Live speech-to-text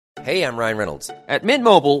Hey, I'm Ryan Reynolds. At Mint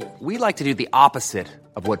Mobile, we like to do the opposite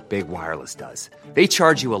of what Big Wireless does. They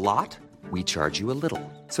charge you a lot, we charge you a little.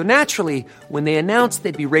 So naturally, when they announced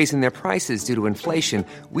they'd be raising their prices due to inflation,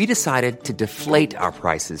 we decided to deflate our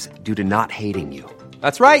prices due to not hating you.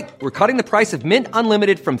 That's right. We're cutting the price of Mint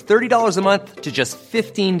Unlimited from $30 a month to just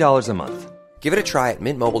 $15 a month. Give it a try at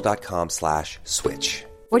mintmobile.com/switch.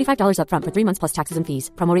 $45 up front for 3 months plus taxes and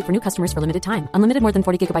fees. Promo rate for new customers for limited time. Unlimited more than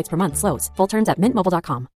 40 gigabytes per month. Slows full terms at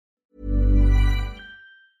mintmobile.com.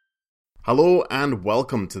 Hello and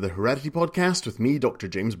welcome to the Heredity Podcast with me, Dr.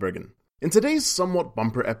 James Bergen. In today's somewhat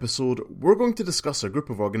bumper episode, we're going to discuss a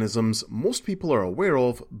group of organisms most people are aware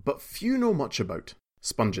of, but few know much about: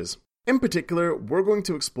 sponges. In particular, we're going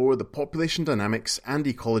to explore the population dynamics and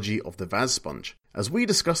ecology of the vase sponge, as we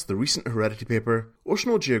discuss the recent Heredity paper,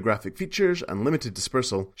 Oceanogeographic features and limited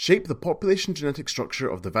dispersal shape the population genetic structure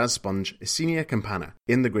of the vase sponge Eisenia campana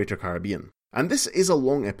in the Greater Caribbean. And this is a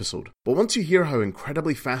long episode, but once you hear how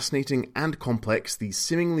incredibly fascinating and complex these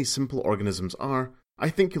seemingly simple organisms are, I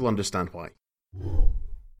think you'll understand why.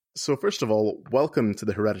 So first of all, welcome to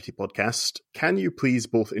the Heredity Podcast. Can you please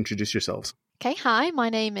both introduce yourselves? Okay, hi, my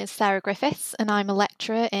name is Sarah Griffiths and I'm a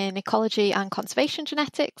lecturer in ecology and conservation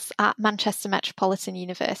genetics at Manchester Metropolitan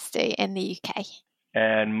University in the UK.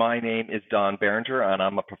 And my name is Don Berenger and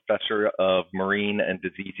I'm a professor of marine and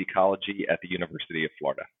disease ecology at the University of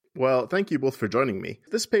Florida. Well, thank you both for joining me.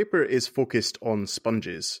 This paper is focused on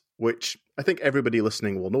sponges, which I think everybody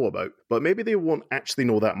listening will know about, but maybe they won't actually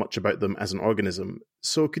know that much about them as an organism.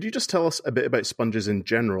 So could you just tell us a bit about sponges in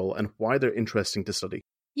general and why they're interesting to study?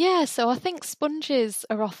 Yeah, so I think sponges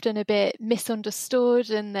are often a bit misunderstood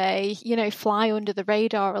and they, fly under the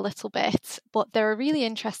radar a little bit, but they're a really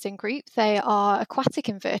interesting group. They are aquatic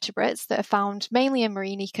invertebrates that are found mainly in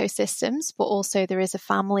marine ecosystems, but also there is a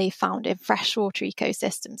family found in freshwater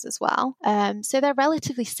ecosystems as well. So they're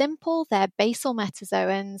relatively simple. They're basal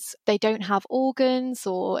metazoans. They don't have organs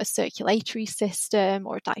or a circulatory system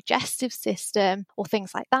or a digestive system or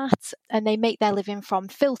things like that, and they make their living from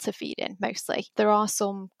filter feeding mostly. There are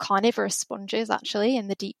some carnivorous sponges actually in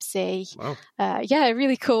the deep sea. Wow.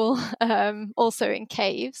 Really cool. Also in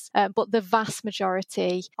caves, but the vast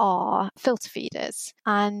majority are filter feeders,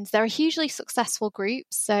 and they're a hugely successful group.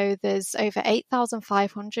 So there's over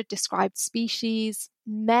 8,500 described species,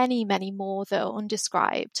 many more that are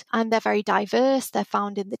undescribed, and they're very diverse. They're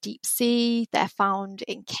found in the deep sea, they're found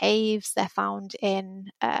in caves, they're found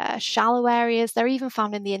in shallow areas, they're even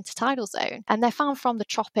found in the intertidal zone, and they're found from the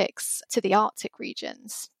tropics to the Arctic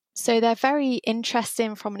regions. So they're very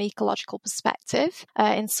interesting from an ecological perspective.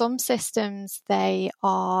 In some systems, they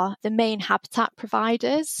are the main habitat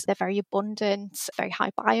providers. They're very abundant, very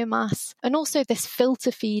high biomass. And also this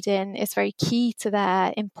filter feeding is very key to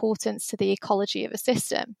their importance to the ecology of a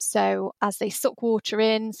system. So as they suck water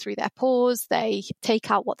in through their pores, they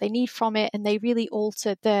take out what they need from it, and they really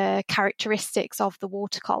alter the characteristics of the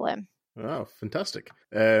water column. Wow, fantastic.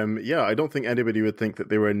 I don't think anybody would think that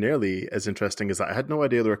they were nearly as interesting as that. I had no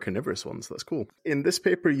idea there were carnivorous ones. That's cool. In this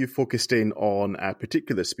paper, you focused in on a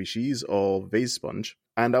particular species of vase sponge,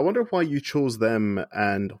 and I wonder why you chose them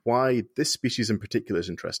and why this species in particular is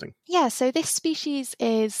interesting. Yeah, so this species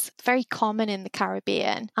is very common in the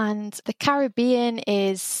Caribbean, and the Caribbean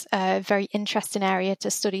is a very interesting area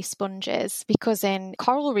to study sponges because in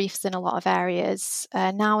coral reefs in a lot of areas,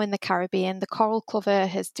 now in the Caribbean, the coral cover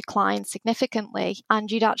has declined significantly, and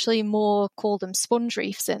you'd actually more call them sponge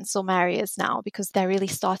reefs in some areas now because they're really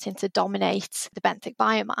starting to dominate the benthic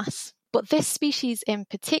biomass. But this species in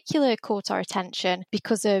particular caught our attention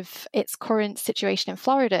because of its current situation in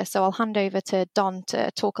Florida. So I'll hand over to Don to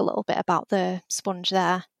talk a little bit about the sponge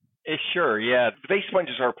there. Sure, yeah. Vase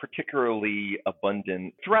sponges are particularly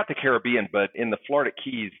abundant throughout the Caribbean, but in the Florida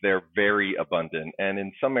Keys, they're very abundant. And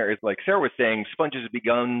in some areas, like Sarah was saying, sponges have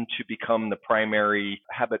begun to become the primary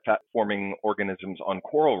habitat-forming organisms on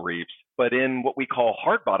coral reefs. But in what we call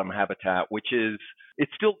hard bottom habitat, which is,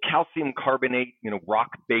 it's still calcium carbonate,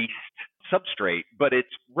 rock-based substrate, but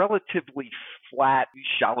it's relatively flat,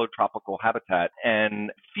 shallow tropical habitat and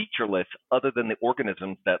featureless other than the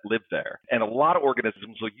organisms that live there. And a lot of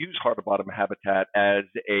organisms will use hard bottom habitat as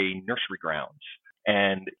a nursery grounds.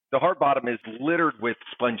 And the hard bottom is littered with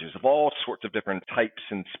sponges of all sorts of different types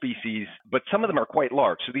and species, but some of them are quite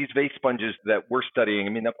large. So these vase sponges that we're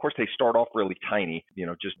studying, of course, they start off really tiny,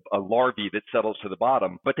 just a larvae that settles to the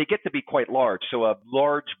bottom, but they get to be quite large. So a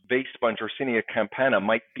large vase sponge, Eisenia campana,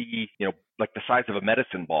 might be, like the size of a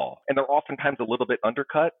medicine ball. And they're oftentimes a little bit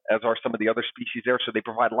undercut, as are some of the other species there. So they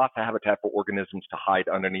provide lots of habitat for organisms to hide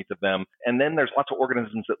underneath of them. And then there's lots of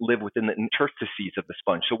organisms that live within the interstices of the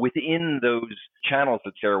sponge. So within those channels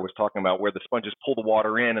that Sarah was talking about, where the sponges pull the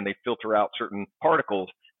water in and they filter out certain particles,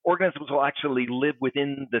 organisms will actually live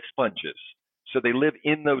within the sponges. So they live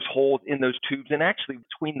in those holes, in those tubes, and actually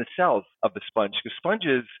between the cells of the sponge. Because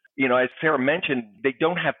sponges, as Sarah mentioned, they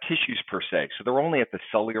don't have tissues per se. So they're only at the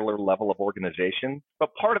cellular level of organization.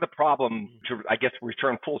 But part of the problem, to, I guess,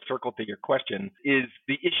 return full circle to your question, is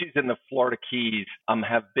the issues in the Florida Keys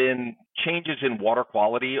have been changes in water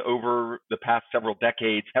quality over the past several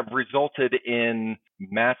decades have resulted in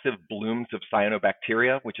massive blooms of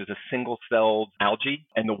cyanobacteria, which is a single-celled algae,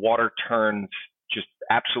 and the water turns just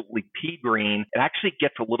absolutely pea green. It actually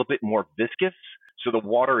gets a little bit more viscous. So the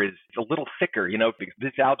water is a little thicker, because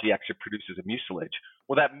this algae actually produces a mucilage.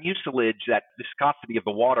 Well, that mucilage, that viscosity of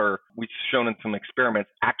the water, we've shown in some experiments,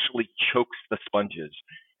 actually chokes the sponges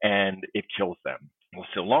and it kills them. Well,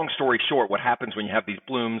 so long story short, what happens when you have these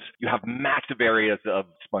blooms, you have massive areas of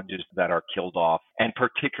sponges that are killed off, and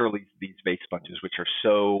particularly these vase sponges, which are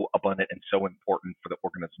so abundant and so important for the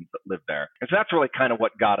organisms that live there. And so that's really kind of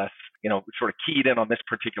what got us, sort of keyed in on this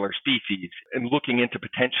particular species and looking into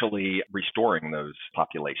potentially restoring those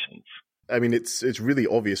populations. I mean, it's really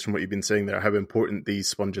obvious from what you've been saying there how important these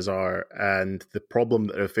sponges are and the problem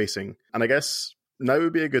that they're facing. And I guess now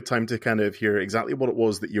would be a good time to kind of hear exactly what it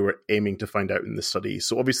was that you were aiming to find out in the study.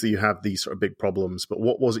 So obviously you have these sort of big problems, but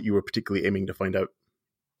what was it you were particularly aiming to find out?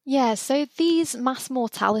 Yeah, so these mass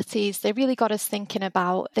mortalities, they really got us thinking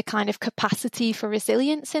about the kind of capacity for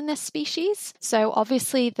resilience in this species. So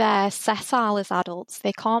obviously they're sessile as adults,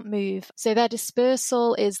 they can't move. So their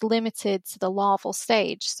dispersal is limited to the larval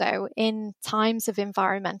stage. So in times of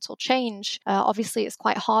environmental change, obviously it's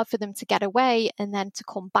quite hard for them to get away and then to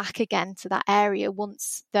come back again to that area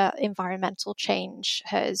once the environmental change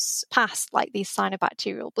has passed, like these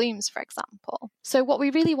cyanobacterial blooms, for example. So what we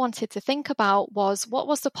really wanted to think about was what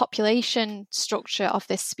was the population structure of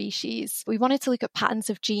this species. We wanted to look at patterns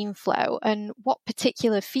of gene flow and what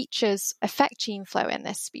particular features affect gene flow in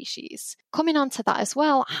this species. Coming on to that as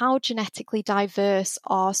well, how genetically diverse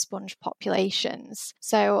are sponge populations?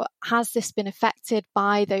 So has this been affected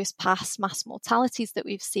by those past mass mortalities that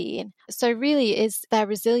we've seen? So really, is their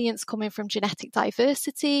resilience coming from genetic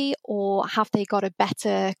diversity, or have they got a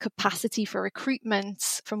better capacity for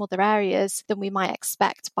recruitment from other areas than we might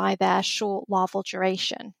expect by their short larval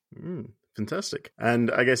duration? Fantastic.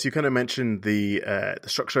 And I guess you kind of mentioned the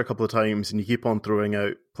structure a couple of times, and you keep on throwing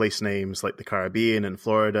out place names like the Caribbean and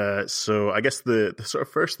Florida. So I guess the sort of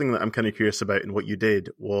first thing that I'm kind of curious about in what you did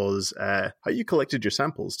was how you collected your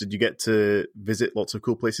samples. Did you get to visit lots of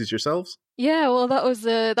cool places yourselves? Yeah, well, that was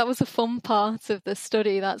a fun part of the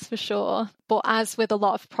study, that's for sure. But as with a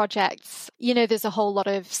lot of projects, there's a whole lot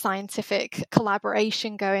of scientific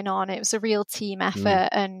collaboration going on. It was a real team effort,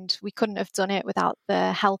 and we couldn't have done it without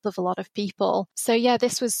the help of a lot of people. So yeah,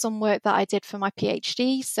 this was some work that I did for my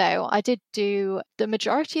PhD. So I did do the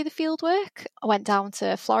majority of the field work. I went down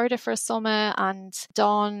to Florida for a summer, and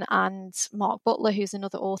Don and Mark Butler, who's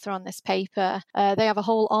another author on this paper, they have a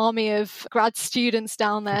whole army of grad students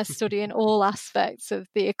down there studying all aspects of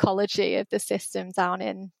the ecology of the system down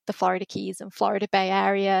in the Florida Keys and Florida Bay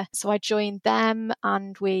area. So I joined them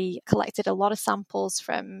and we collected a lot of samples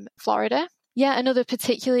from Florida. Yeah, another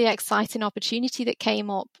particularly exciting opportunity that came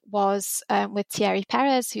up was with Thierry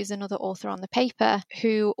Perez, who's another author on the paper,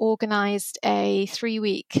 who organised a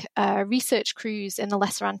 3-week research cruise in the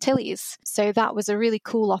Lesser Antilles. So that was a really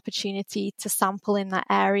cool opportunity to sample in that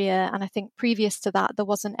area. And I think previous to that, there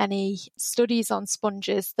wasn't any studies on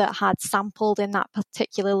sponges that had sampled in that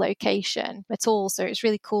particular location at all. So it's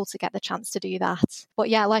really cool to get the chance to do that. But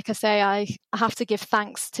yeah, like I say, I have to give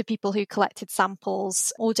thanks to people who collected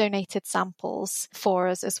samples or donated samples for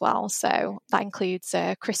us as well. So that includes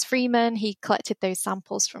Chris Freeman, he collected those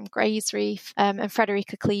samples from Gray's Reef, and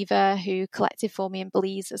Frederica Cleaver, who collected for me in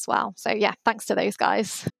Belize as well. So yeah, thanks to those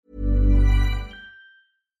guys.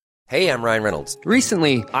 Hey, I'm Ryan Reynolds.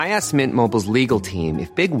 Recently, I asked Mint Mobile's legal team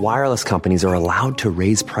if big wireless companies are allowed to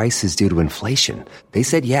raise prices due to inflation. They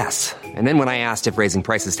said yes. And then when I asked if raising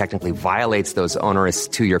prices technically violates those onerous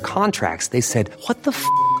 2-year contracts, they said, "What the f***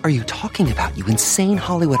 are you talking about, you insane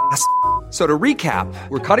Hollywood ass?" So to recap,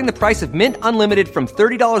 we're cutting the price of Mint Unlimited from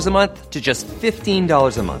 $30 a month to just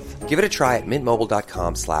 $15 a month. Give it a try at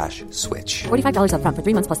mintmobile.com/switch. $45 up front for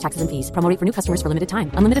 3 months plus taxes and fees. Promo rate for new customers for limited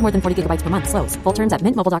time. Unlimited more than 40 gigabytes per month. Slows full terms at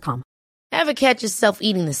mintmobile.com. Ever catch yourself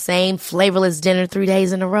eating the same flavorless dinner 3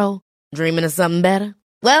 days in a row? Dreaming of something better?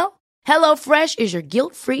 Well, HelloFresh is your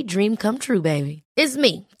guilt-free dream come true, baby. It's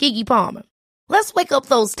me, Keke Palmer. Let's wake up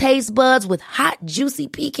those taste buds with hot, juicy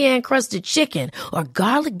pecan-crusted chicken or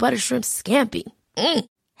garlic butter shrimp scampi.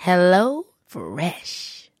 Hello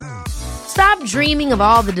Fresh. Stop dreaming of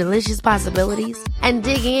all the delicious possibilities and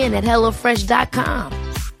dig in at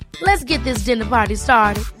HelloFresh.com. Let's get this dinner party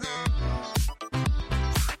started.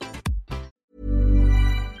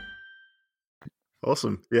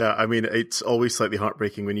 Awesome. Yeah, I mean, it's always slightly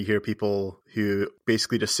heartbreaking when you hear people who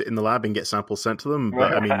basically just sit in the lab and get samples sent to them.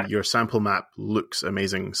 But I mean, your sample map looks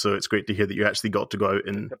amazing. So it's great to hear that you actually got to go out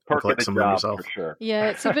and collect some of them yourself. For sure. Yeah,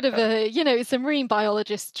 it's a bit of a, it's a marine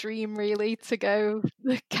biologist's dream, really, to go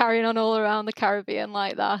carrying on all around the Caribbean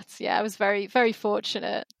like that. Yeah, I was very, very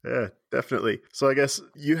fortunate. Yeah, definitely. So I guess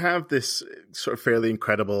you have this sort of fairly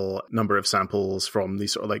incredible number of samples from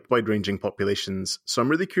these sort of like wide-ranging populations. So I'm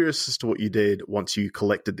really curious as to what you did once you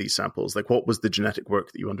collected these samples. Like, what was the genetic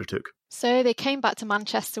work that you undertook? So they came back to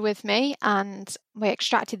Manchester with me and we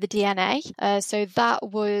extracted the DNA. So that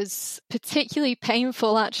was particularly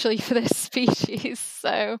painful, actually, for this species.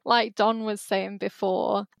 So like Don was saying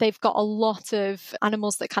before, they've got a lot of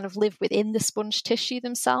animals that kind of live within the sponge tissue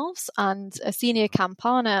themselves. And Arsenia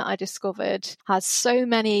campana, I discovered, has so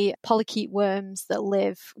many polychaete worms that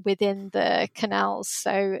live within the canals.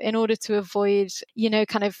 So in order to avoid,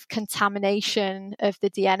 kind of contamination of the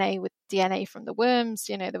DNA with DNA from the worms,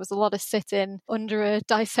 there was a lot of sitting under a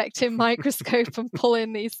dissecting microscope and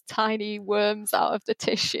pulling these tiny worms out of the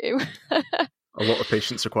tissue. A lot of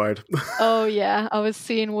patience required. Oh yeah, I was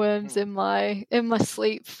seeing worms in my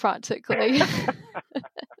sleep practically.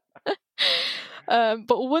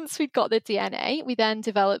 But once we'd got the DNA, we then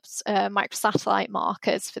developed microsatellite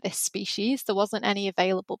markers for this species. There wasn't any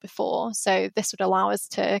available before, so this would allow us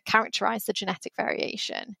to characterize the genetic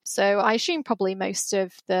variation. So I assume probably most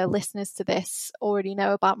of the listeners to this already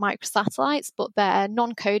know about microsatellites, but they're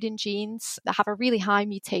non-coding genes that have a really high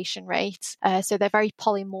mutation rate, so they're very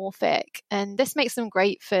polymorphic, and this makes them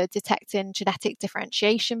great for detecting genetic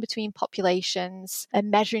differentiation between populations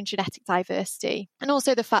and measuring genetic diversity. And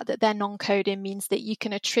also the fact that they're non-coding means that you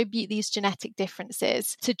can attribute these genetic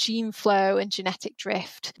differences to gene flow and genetic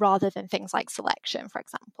drift rather than things like selection, for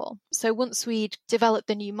example. So once we'd developed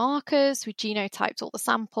the new markers, we genotyped all the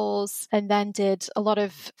samples and then did a lot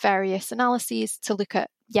of various analyses to look at,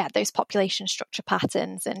 those population structure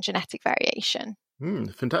patterns and genetic variation.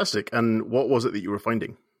 Fantastic. And what was it that you were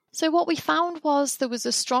finding? So what we found was there was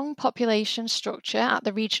a strong population structure at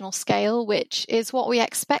the regional scale, which is what we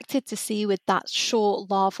expected to see with that short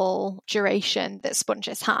larval duration that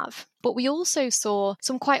sponges have. But we also saw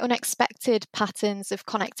some quite unexpected patterns of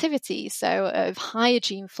connectivity, so of higher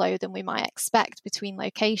gene flow than we might expect between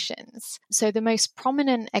locations. So the most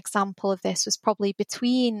prominent example of this was probably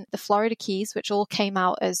between the Florida Keys, which all came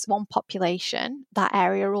out as one population, that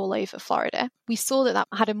area all over Florida. We saw that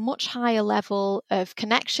had a much higher level of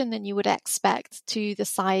connection than you would expect to the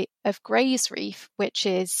site of Gray's Reef, which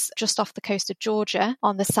is just off the coast of Georgia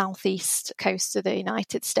on the southeast coast of the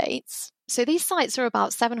United States. So these sites are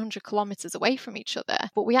about 700 kilometers away from each other,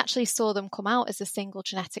 but we actually saw them come out as a single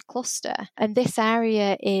genetic cluster. And this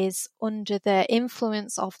area is under the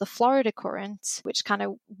influence of the Florida current, which kind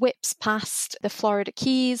of whips past the Florida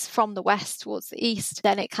Keys from the west towards the east.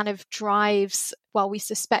 Then it kind of drives, we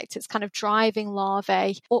suspect it's kind of driving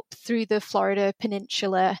larvae up through the Florida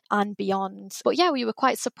peninsula and beyond. But we were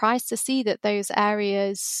quite surprised to see that those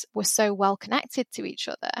areas were so well connected to each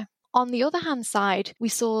other. On the other hand side, we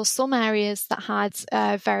saw some areas that had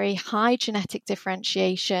very high genetic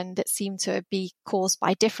differentiation that seemed to be caused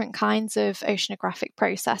by different kinds of oceanographic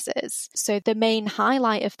processes. So the main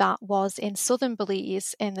highlight of that was in southern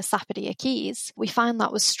Belize in the Sapodilla Keys. We found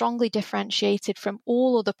that was strongly differentiated from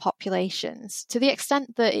all other populations to the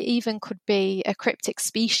extent that it even could be a cryptic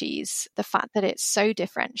species, the fact that it's so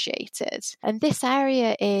differentiated. And this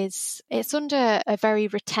area it's under a very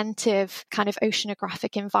retentive kind of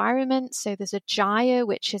oceanographic environment. So there's a gyre,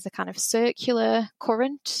 which is a kind of circular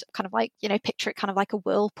current, kind of like, picture it kind of like a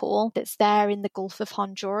whirlpool that's there in the Gulf of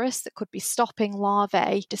Honduras that could be stopping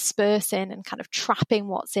larvae dispersing and kind of trapping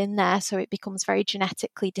what's in there. So it becomes very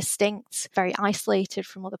genetically distinct, very isolated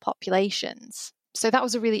from other populations. So that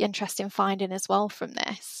was a really interesting finding as well from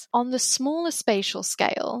this. On the smaller spatial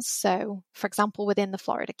scales, so for example within the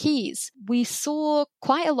Florida Keys, we saw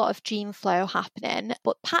quite a lot of gene flow happening,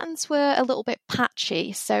 but patterns were a little bit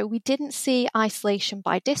patchy. So we didn't see isolation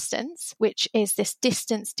by distance, which is this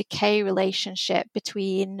distance decay relationship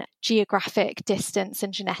between geographic distance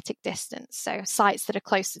and genetic distance. So sites that are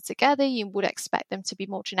closer together, you would expect them to be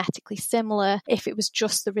more genetically similar if it was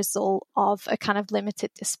just the result of a kind of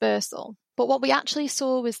limited dispersal. But what we actually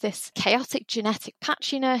saw was this chaotic genetic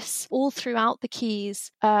patchiness all throughout the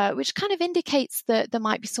keys, which kind of indicates that there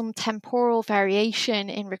might be some temporal variation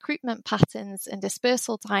in recruitment patterns and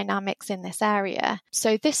dispersal dynamics in this area.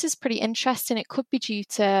 So this is pretty interesting. It could be due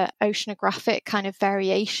to oceanographic kind of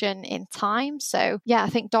variation in time. So yeah, I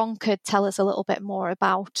think Don could tell us a little bit more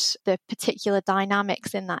about the particular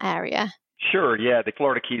dynamics in that area. Sure. Yeah, the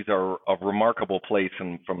Florida Keys are a remarkable place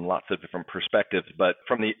and from lots of different perspectives, but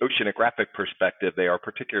from the oceanographic perspective, they are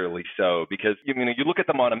particularly so because you look at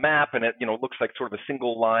them on a map and it looks like sort of a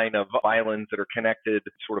single line of islands that are connected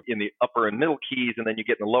sort of in the upper and middle keys, and then you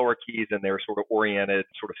get in the lower keys and they're sort of oriented,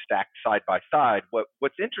 sort of stacked side by side.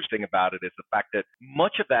 What's interesting about it is the fact that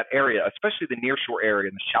much of that area, especially the nearshore area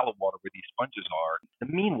and the shallow water where these sponges are,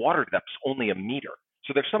 the mean water depth's only a meter.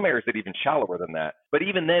 So there's some areas that are even shallower than that. But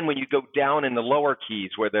even then, when you go down in the lower keys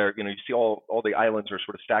where you see all the islands are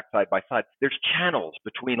sort of stacked side by side, there's channels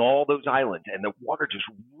between all those islands and the water just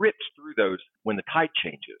rips through those when the tide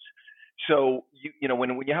changes. So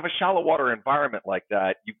when you have a shallow water environment like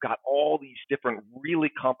that, you've got all these different really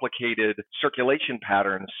complicated circulation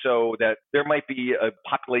patterns, so that there might be a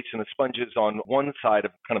population of sponges on one side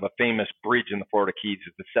of kind of a famous bridge in the Florida Keys,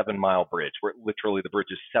 is the 7 Mile Bridge, where literally the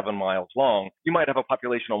bridge is 7 miles long. You might have a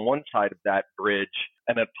population on one side of that bridge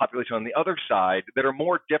and a population on the other side that are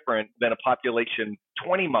more different than a population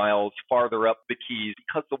 20 miles farther up the keys,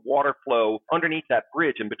 because the water flow underneath that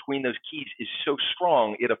bridge and between those keys is so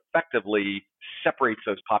strong, it effectively separates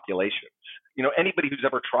those populations. Anybody who's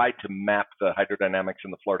ever tried to map the hydrodynamics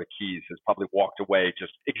in the Florida Keys has probably walked away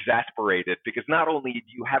just exasperated, because not only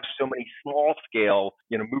do you have so many small scale,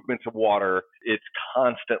 movements of water, it's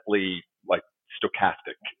constantly like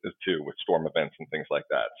stochastic too, with storm events and things like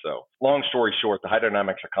that. So long story short, the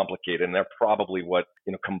hydrodynamics are complicated, and they're probably what,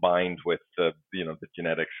 combined with the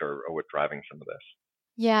genetics are what driving some of this.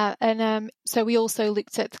 Yeah, and so we also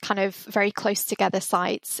looked at kind of very close together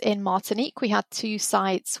sites in Martinique. We had 2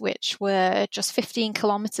 sites which were just 15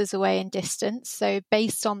 kilometers away in distance. So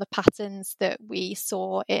based on the patterns that we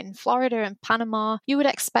saw in Florida and Panama, you would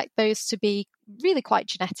expect those to be really quite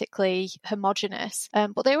genetically homogeneous,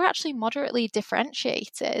 but they were actually moderately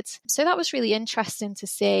differentiated. So that was really interesting to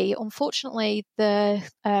see. Unfortunately, the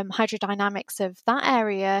hydrodynamics of that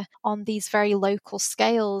area on these very local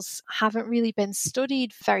scales haven't really been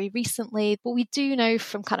studied very recently, but we do know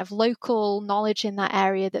from kind of local knowledge in that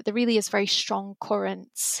area that there really is very strong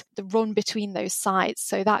currents that run between those sites.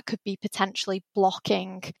 So that could be potentially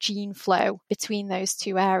blocking gene flow between those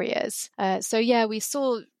 2 areas. So yeah, we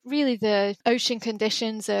saw really the ocean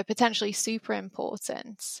conditions are potentially super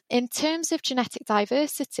important. In terms of genetic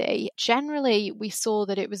diversity, generally we saw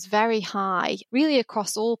that it was very high, really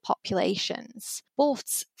across all populations.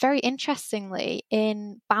 But very interestingly,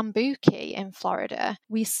 in Bambuki in Florida,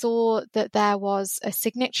 we saw that there was a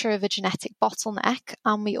signature of a genetic bottleneck,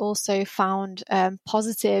 and we also found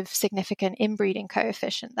positive significant inbreeding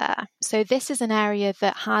coefficient there. So this is an area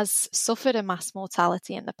that has suffered a mass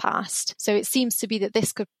mortality in the past. So it seems to be that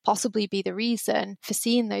this could possibly be the reason for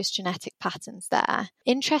seeing those genetic patterns there.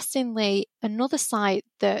 Interestingly, another site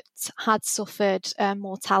that had suffered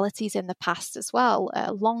mortalities in the past as well,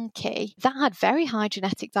 Long Key, that had very high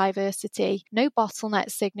genetic diversity, no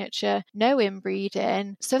bottleneck signature, no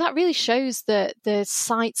inbreeding. So that really shows that the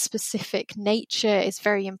site-specific nature is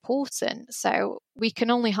very important. So we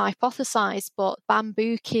can only hypothesize, but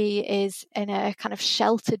Bambuki is in a kind of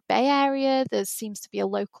sheltered bay area. There seems to be a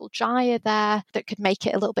local gyre there that could make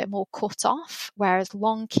it a little bit more cut off, whereas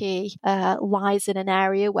Long Key lies in an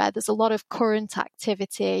area where there's a lot of current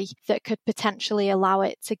activity that could potentially allow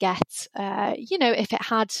it to get, if it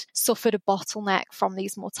had suffered a bottleneck from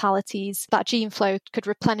these mortalities, that gene flow could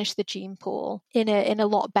replenish the gene pool in a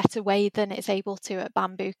lot better way than it's able to at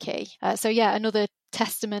Bambuki. So yeah, another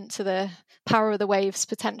testament to the power of the waves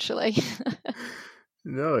potentially.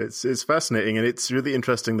 No, it's fascinating, and it's really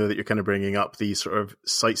interesting though that you're kind of bringing up these sort of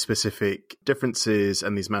site-specific differences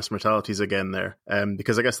and these mass mortalities again there,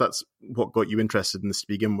 because I guess that's what got you interested in this to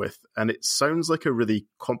begin with. And it sounds like a really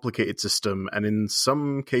complicated system, and in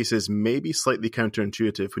some cases maybe slightly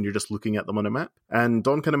counterintuitive when you're just looking at them on a map. And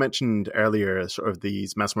Don kind of mentioned earlier sort of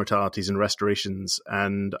these mass mortalities and restorations,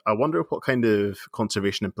 and I wonder what kind of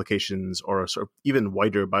conservation implications or sort of even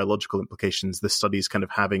wider biological implications this study is kind of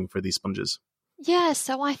having for these sponges. Yeah,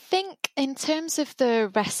 so I think in terms of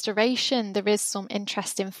the restoration, there is some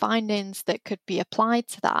interesting findings that could be applied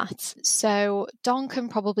to that. So Don can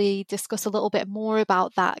probably discuss a little bit more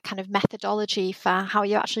about that kind of methodology for how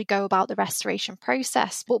you actually go about the restoration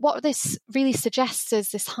process. But what this really suggests is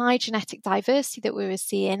this high genetic diversity that we were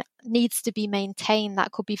seeing needs to be maintained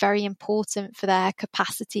that could be very important for their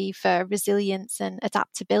capacity for resilience and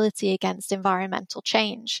adaptability against environmental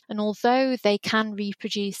change. And although they can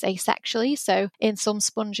reproduce asexually, so in some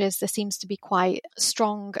sponges there seems to be quite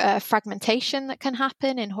strong fragmentation that can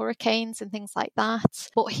happen in hurricanes and things like that.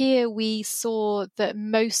 But here we saw that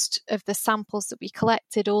most of the samples that we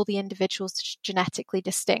collected, all the individuals are genetically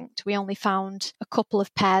distinct. We only found a couple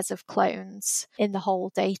of pairs of clones in the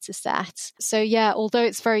whole data set. So yeah, although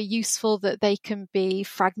it's very useful that they can be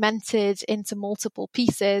fragmented into multiple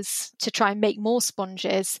pieces to try and make more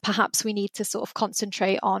sponges, perhaps we need to sort of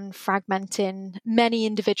concentrate on fragmenting many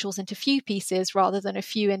individuals into few pieces rather than a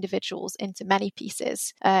few individuals into many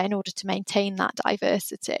pieces in order to maintain that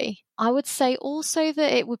diversity. I would say also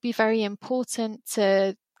that it would be very important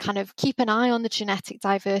to kind of keep an eye on the genetic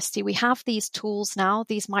diversity. We have these tools now,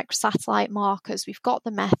 these microsatellite markers, we've got the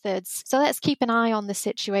methods. So let's keep an eye on the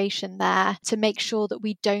situation there to make sure that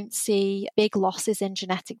we don't see big losses in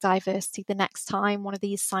genetic diversity the next time one of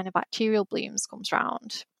these cyanobacterial blooms comes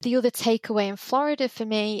around. The other takeaway in Florida for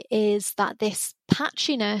me is that this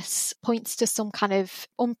patchiness points to some kind of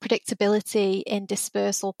unpredictability in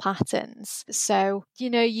dispersal patterns. So,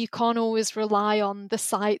 you can't always rely on the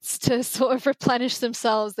sites to sort of replenish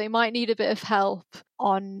themselves. They might need a bit of help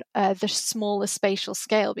on the smaller spatial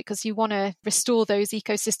scale because you want to restore those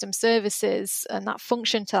ecosystem services and that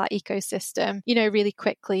function to that ecosystem, really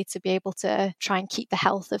quickly to be able to try and keep the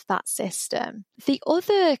health of that system. The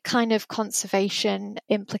other kind of conservation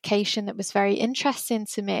implication that was very interesting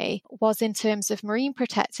to me was in terms of marine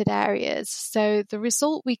protected areas. So the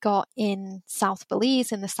result we got in South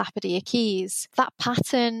Belize in the Sapodilla Keys, that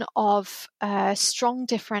pattern of strong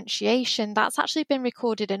differentiation, that's actually been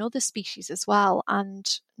recorded in other species as well, and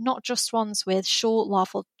not just ones with short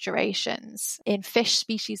larval durations, in fish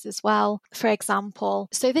species as well, for example.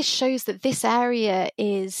 So this shows that this area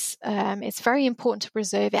is it's very important to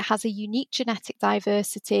preserve. It has a unique genetic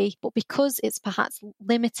diversity, but because it's perhaps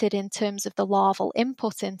limited in terms of the larval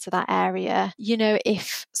input into that area,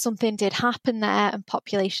 if something did happen there and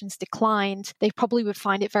populations declined, they probably would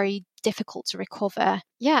find it very difficult to recover.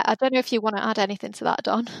 Yeah, I don't know if you want to add anything to that,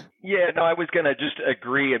 Don. Yeah, no, I was going to just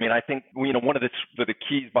agree. I mean, I think, one of the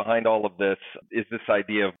keys behind all of this is this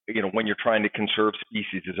idea of, when you're trying to conserve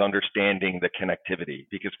species is understanding the connectivity.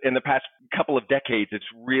 Because in the past couple of decades, it's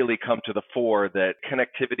really come to the fore that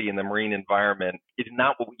connectivity in the marine environment is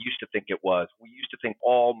not what we used to think it was. We used to think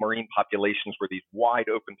all marine populations were these wide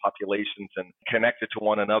open populations and connected to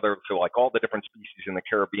one another. So like all the different species in the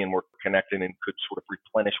Caribbean were connected and could sort of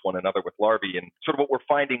replenish one another with larvae. And sort of what we're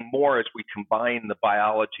finding more as we combine the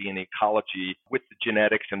biology and ecology with the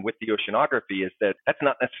genetics and with the oceanography is that that's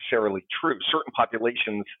not necessarily true. Certain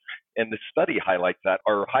populations, and the study highlights that,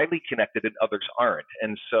 are highly connected and others aren't.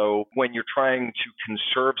 And so when you're trying to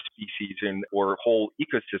conserve species or whole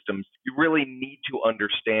ecosystems, you really need to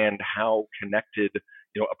understand how connected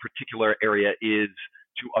a particular area is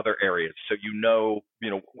to other areas. So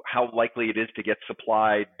how likely it is to get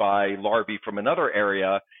supplied by larvae from another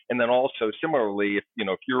area. And then also similarly, if you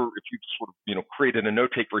sort of, created a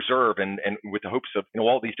no-take reserve and with the hopes of,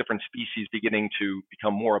 all these different species beginning to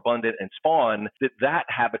become more abundant and spawn, that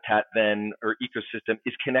habitat then or ecosystem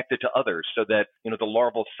is connected to others so that, the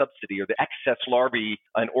larval subsidy or the excess larvae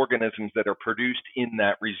and organisms that are produced in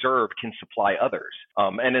that reserve can supply others.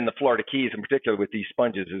 And in the Florida Keys in particular with these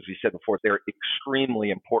sponges, as we said before, they're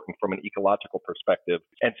extremely important from an ecological perspective.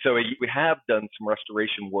 And so we have done some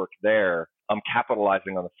restoration work there,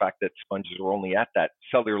 capitalizing on the fact that sponges are only at that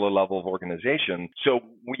cellular level of organization. So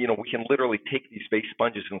we can literally take these base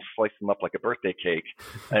sponges and slice them up like a birthday cake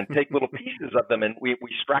and take little pieces of them and we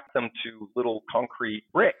stack them to little concrete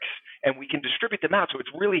bricks and we can distribute them out. So it's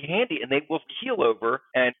really handy and they will keel over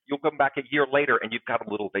and you'll come back a year later and you've got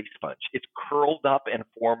a little base sponge. It's curled up and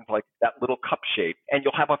formed like that little cup shape and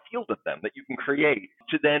you'll have a field of them that you can create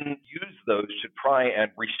to then use those to try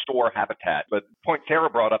and restore habitat. But the point Sarah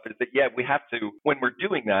brought up is that, we have to, when we're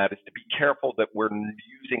doing that, is to be careful that we're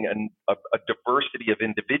using a diversity of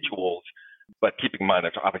individuals. But keeping in mind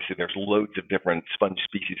that obviously there's loads of different sponge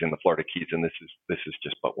species in the Florida Keys, and this is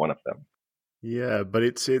just but one of them. Yeah, but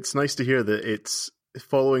it's nice to hear that it's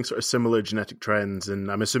following sort of similar genetic trends,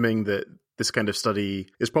 and I'm assuming that this kind of study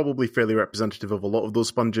is probably fairly representative of a lot of those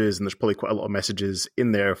sponges, and there's probably quite a lot of messages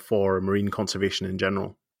in there for marine conservation in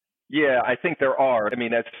general. Yeah, I think there are. I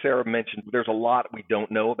mean, as Sarah mentioned, there's a lot we don't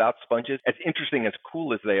know about sponges. As interesting, as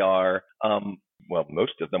cool as they are, well,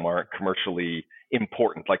 most of them aren't commercially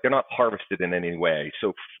important. Like, they're not harvested in any way.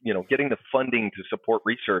 So, getting the funding to support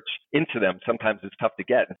research into them sometimes is tough to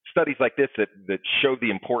get. Studies like this that show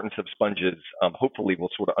the importance of sponges hopefully will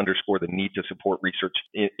sort of underscore the need to support research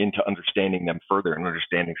into understanding them further and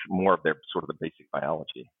understanding more of their sort of the basic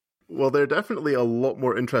biology. Well, they're definitely a lot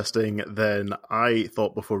more interesting than I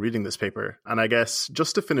thought before reading this paper. And I guess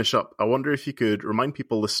just to finish up, I wonder if you could remind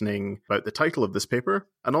people listening about the title of this paper.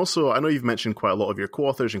 And also, I know you've mentioned quite a lot of your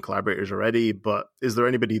co-authors and collaborators already, but is there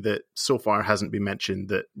anybody that so far hasn't been mentioned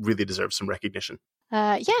that really deserves some recognition?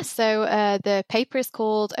 So the paper is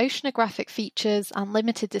called Oceanographic Features and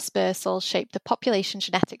Limited Dispersal Shape the Population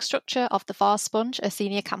Genetic Structure of the Vase Sponge,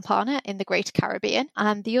 Ersenia campana, in the Greater Caribbean.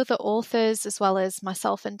 And the other authors, as well as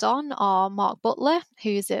myself and Don, are Mark Butler,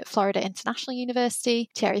 who's at Florida International University,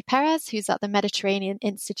 Thierry Perez, who's at the Mediterranean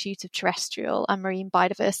Institute of Terrestrial and Marine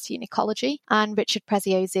Biodiversity and Ecology, and Richard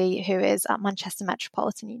Preziosi, who is at Manchester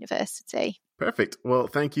Metropolitan University. Perfect. Well,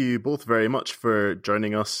 thank you both very much for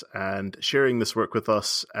joining us and sharing this work with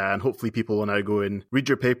us. And hopefully people will now go and read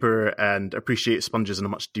your paper and appreciate sponges on a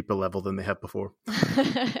much deeper level than they have before.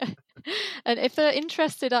 And if they're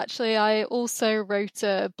interested, actually, I also wrote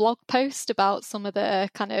a blog post about some of the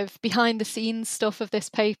kind of behind the scenes stuff of this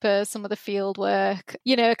paper, some of the field work,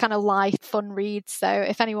 kind of light, fun reads. So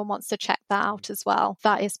if anyone wants to check that out as well,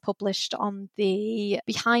 that is published on the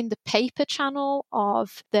Behind the Paper channel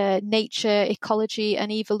of the Nature, Ecology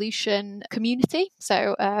and Evolution community.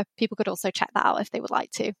 So people could also check that out if they would like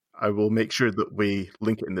to. I will make sure that we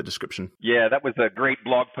link it in the description. Yeah, that was a great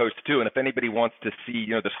blog post too. And if anybody wants to see,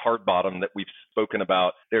 this hard bottom that we've spoken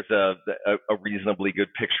about, there's a reasonably good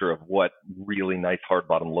picture of what really nice hard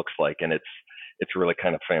bottom looks like. And it's really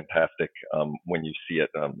kind of fantastic when you see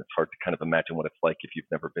it. It's hard to kind of imagine what it's like if you've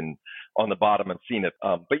never been on the bottom and seen it.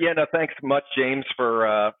 But yeah, no, thanks much, James,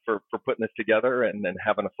 for putting this together and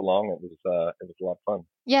having us along. It was a lot of fun.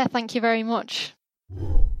 Yeah, thank you very much.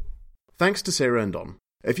 Thanks to Sarah and Don.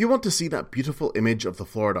 If you want to see that beautiful image of the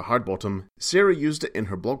Florida hard bottom, Sarah used it in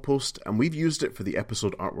her blog post and we've used it for the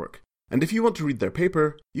episode artwork. And if you want to read their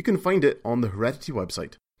paper, you can find it on the Heredity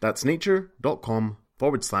website. That's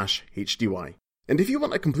nature.com/HDY. And if you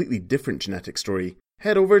want a completely different genetic story,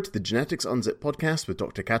 head over to the Genetics Unzipped podcast with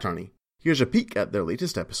Dr. Kat Arney. Here's a peek at their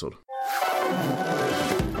latest episode.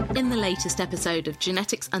 In the latest episode of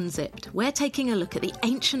Genetics Unzipped, we're taking a look at the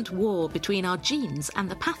ancient war between our genes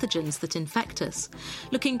and the pathogens that infect us,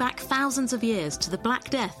 looking back thousands of years to the Black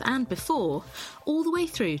Death and before, all the way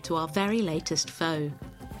through to our very latest foe.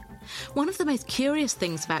 One of the most curious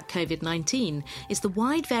things about COVID-19 is the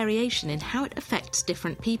wide variation in how it affects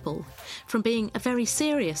different people, from being a very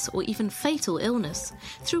serious or even fatal illness,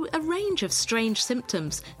 through a range of strange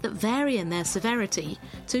symptoms that vary in their severity,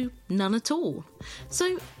 to none at all.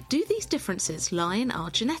 So, do these differences lie in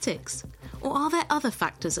our genetics? Or are there other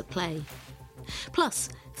factors at play? Plus,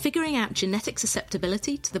 figuring out genetic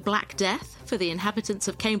susceptibility to the Black Death for the inhabitants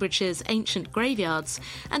of Cambridgeshire's ancient graveyards,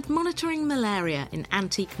 and monitoring malaria in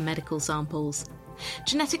antique medical samples.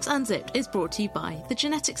 Genetics Unzipped is brought to you by the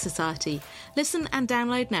Genetics Society. Listen and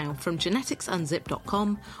download now from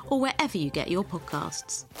geneticsunzipped.com or wherever you get your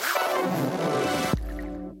podcasts.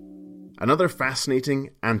 Another fascinating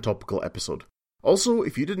and topical episode. Also,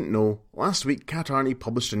 if you didn't know, last week Kat Arney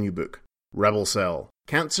published a new book, Rebel Cell: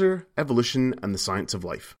 Cancer, Evolution and the Science of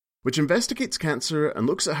Life, which investigates cancer and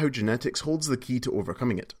looks at how genetics holds the key to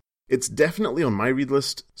overcoming it. It's definitely on my read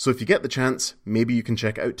list, so if you get the chance, maybe you can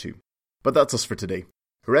check it out too. But that's us for today.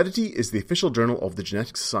 Heredity is the official journal of the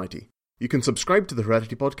Genetics Society. You can subscribe to the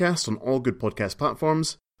Heredity podcast on all good podcast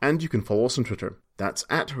platforms, and you can follow us on Twitter. That's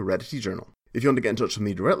 @Heredity Journal. If you want to get in touch with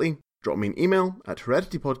me directly, drop me an email at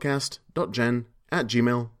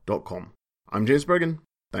hereditypodcast.gen@gmail.com. I'm James Bergen.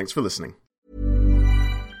 Thanks for listening.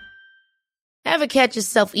 Ever catch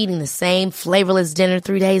yourself eating the same flavorless dinner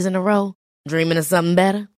 3 days in a row? Dreaming of something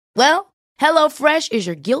better? Well, HelloFresh is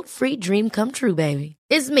your guilt-free dream come true, baby.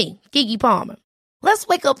 It's me, Keke Palmer. Let's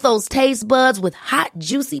wake up those taste buds with hot,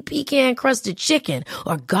 juicy pecan-crusted chicken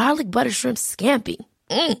or garlic butter shrimp scampi.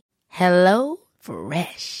 Hello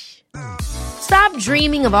Fresh. Stop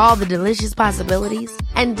dreaming of all the delicious possibilities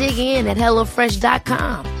and dig in at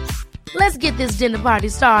HelloFresh.com. Let's get this dinner party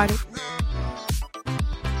started.